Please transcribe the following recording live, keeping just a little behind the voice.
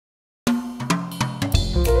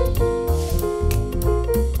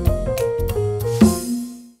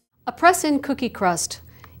A press-in cookie crust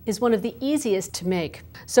is one of the easiest to make,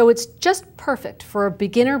 so it's just perfect for a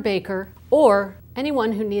beginner baker or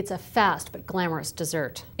anyone who needs a fast but glamorous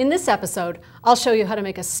dessert. In this episode, I'll show you how to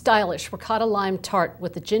make a stylish ricotta lime tart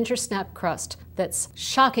with a gingersnap crust that's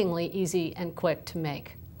shockingly easy and quick to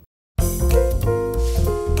make.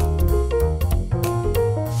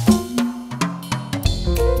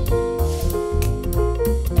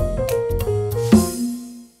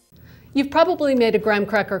 You've probably made a graham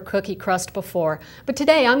cracker cookie crust before, but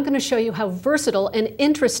today I'm going to show you how versatile and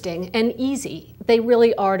interesting and easy they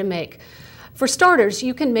really are to make. For starters,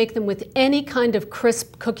 you can make them with any kind of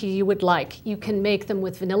crisp cookie you would like. You can make them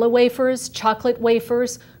with vanilla wafers, chocolate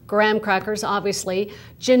wafers, graham crackers, obviously,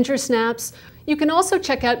 ginger snaps. You can also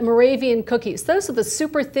check out Moravian cookies. Those are the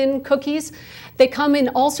super thin cookies. They come in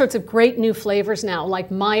all sorts of great new flavors now,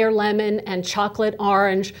 like Meyer lemon and chocolate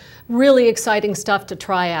orange. Really exciting stuff to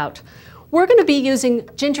try out. We're going to be using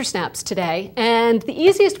ginger snaps today, and the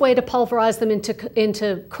easiest way to pulverize them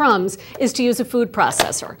into crumbs is to use a food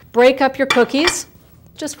processor. Break up your cookies,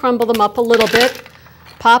 just crumble them up a little bit,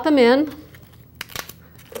 pop them in,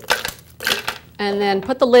 and then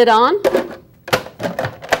put the lid on,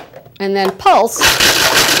 and then pulse.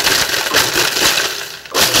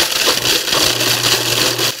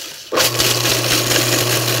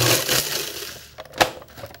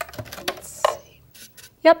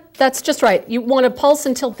 Yep, that's just right. You want to pulse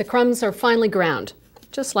until the crumbs are finely ground,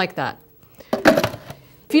 just like that.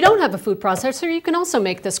 If you don't have a food processor, you can also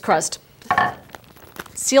make this crust.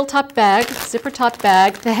 Seal top bag, zipper top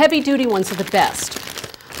bag. The heavy duty ones are the best.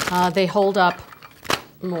 They hold up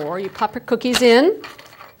more. You pop your cookies in.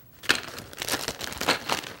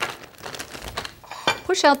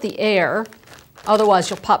 Push out the air,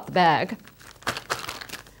 otherwise you'll pop the bag.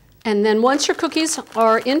 And then once your cookies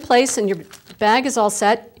are in place and your bag is all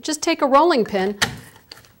set, just take a rolling pin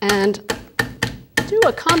and do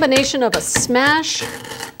a combination of a smash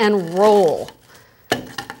and roll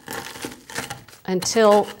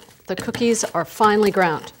until the cookies are finely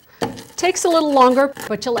ground. Takes a little longer,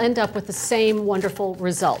 but you'll end up with the same wonderful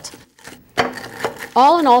result.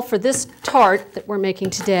 All in all, for this tart that we're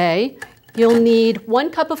making today, you'll need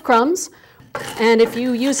 1 cup of crumbs, and if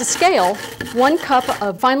you use a scale, 1 cup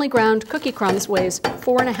of finely ground cookie crumbs weighs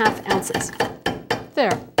 4.5 ounces.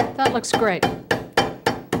 There, that looks great.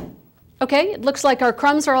 Okay, it looks like our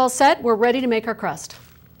crumbs are all set. We're ready to make our crust.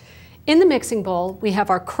 In the mixing bowl, we have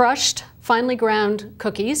our crushed, finely ground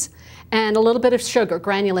cookies and a little bit of sugar,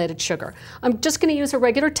 granulated sugar. I'm just going to use a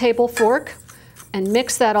regular table fork and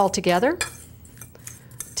mix that all together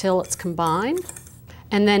till it's combined.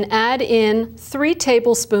 And then add in 3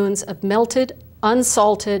 tablespoons of melted,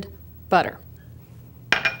 unsalted butter.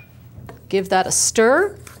 Give that a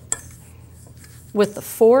stir with the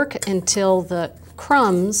fork until the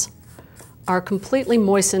crumbs are completely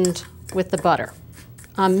moistened with the butter.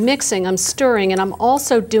 I'm mixing, I'm stirring, and I'm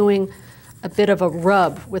also doing a bit of a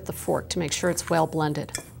rub with the fork to make sure it's well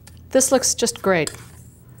blended. This looks just great.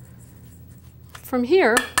 From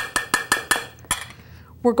here,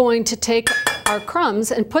 we're going to take our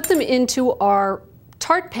crumbs and put them into our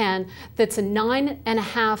tart pan that's a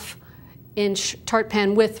 9.5-inch tart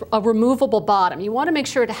pan with a removable bottom. You want to make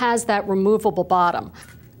sure it has that removable bottom.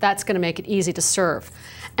 That's going to make it easy to serve.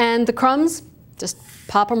 And the crumbs, just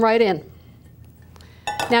pop them right in.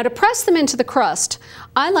 Now to press them into the crust,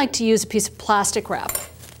 I like to use a piece of plastic wrap.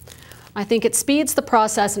 I think it speeds the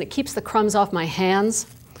process and it keeps the crumbs off my hands.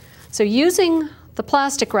 So using the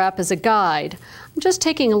plastic wrap as a guide, I'm just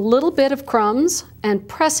taking a little bit of crumbs and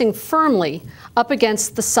pressing firmly up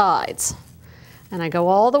against the sides. And I go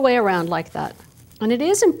all the way around like that. And it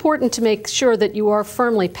is important to make sure that you are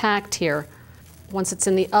firmly packed here. Once it's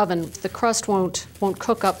in the oven, the crust won't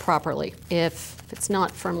cook up properly if it's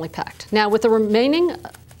not firmly packed. Now with the remaining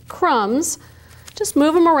crumbs, just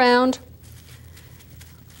move them around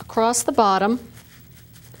across the bottom,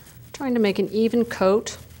 trying to make an even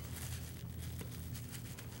coat.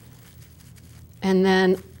 And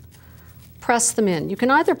then press them in. You can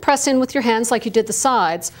either press in with your hands like you did the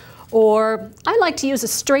sides, or I like to use a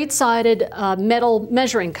straight-sided metal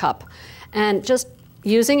measuring cup. And just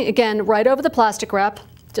using, again, right over the plastic wrap,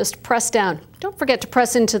 just press down. Don't forget to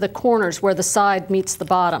press into the corners where the side meets the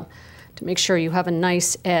bottom to make sure you have a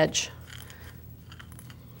nice edge.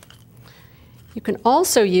 You can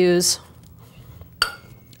also use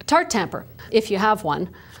a tart tamper if you have one.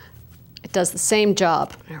 It does the same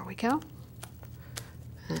job. There we go.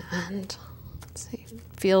 And let's see,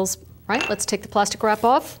 feels right. Let's take the plastic wrap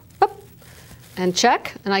off and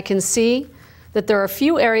check. And I can see that there are a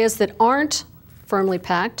few areas that aren't firmly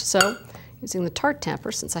packed. So using the tart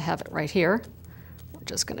tamper, since I have it right here, We're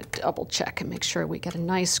just going to double check and make sure we get a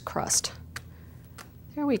nice crust.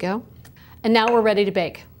 There we go. And now we're ready to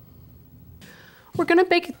bake. We're going to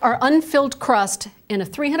bake our unfilled crust in a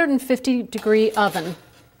 350-degree oven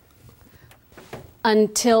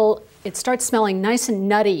until it starts smelling nice and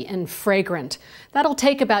nutty and fragrant. That'll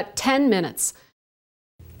take about 10 minutes.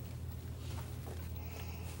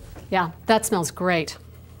 Yeah, that smells great.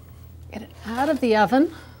 Get it out of the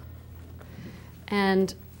oven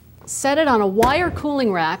and set it on a wire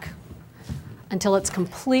cooling rack until it's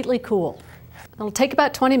completely cool. It'll take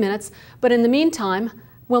about 20 minutes, but in the meantime,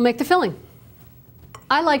 we'll make the filling.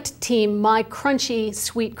 I like to team my crunchy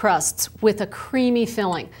sweet crusts with a creamy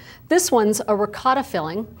filling. This one's a ricotta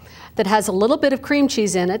filling that has a little bit of cream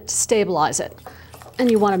cheese in it to stabilize it.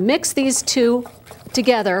 And you want to mix these two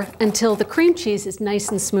together until the cream cheese is nice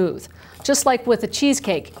and smooth. Just like with a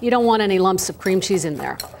cheesecake, you don't want any lumps of cream cheese in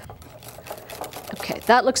there. Okay,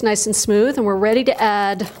 that looks nice and smooth, and we're ready to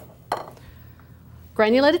add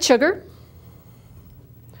granulated sugar,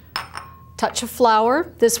 touch of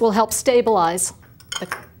flour. This will help stabilize the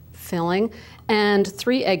filling, and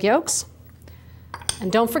 3 egg yolks.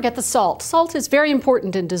 And don't forget the salt. Salt is very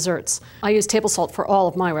important in desserts. I use table salt for all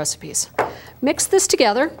of my recipes. Mix this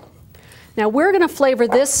together. Now we're going to flavor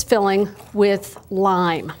this filling with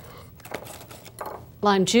lime.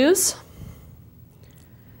 Lime juice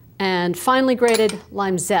and finely grated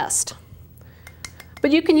lime zest.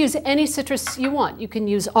 But you can use any citrus you want. You can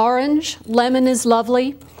use orange, lemon is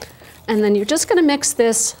lovely, and then you're just going to mix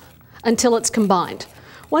this until it's combined.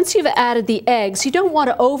 Once you've added the eggs, you don't want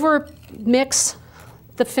to over mix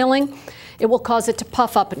the filling. It will cause it to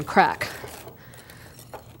puff up and crack.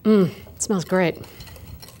 It smells great.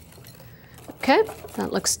 Okay,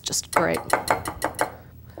 that looks just great.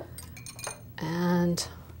 And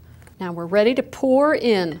now we're ready to pour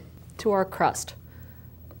in to our crust.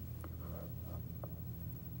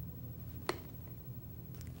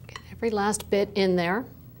 Get every last bit in there.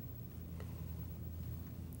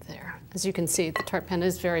 There. As you can see, the tart pan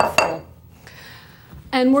is very full.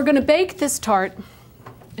 And we're going to bake this tart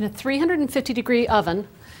in a 350-degree oven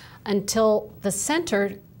until the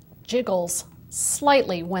center jiggles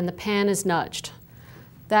slightly when the pan is nudged.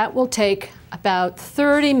 That will take about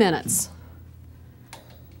 30 minutes.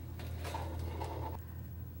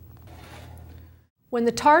 When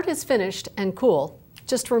the tart is finished and cool,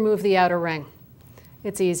 just remove the outer ring.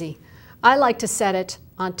 It's easy. I like to set it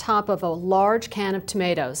on top of a large can of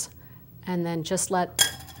tomatoes and then just let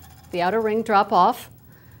the outer ring drop off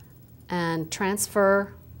and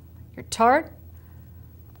transfer your tart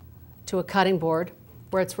to a cutting board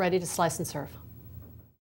where it's ready to slice and serve.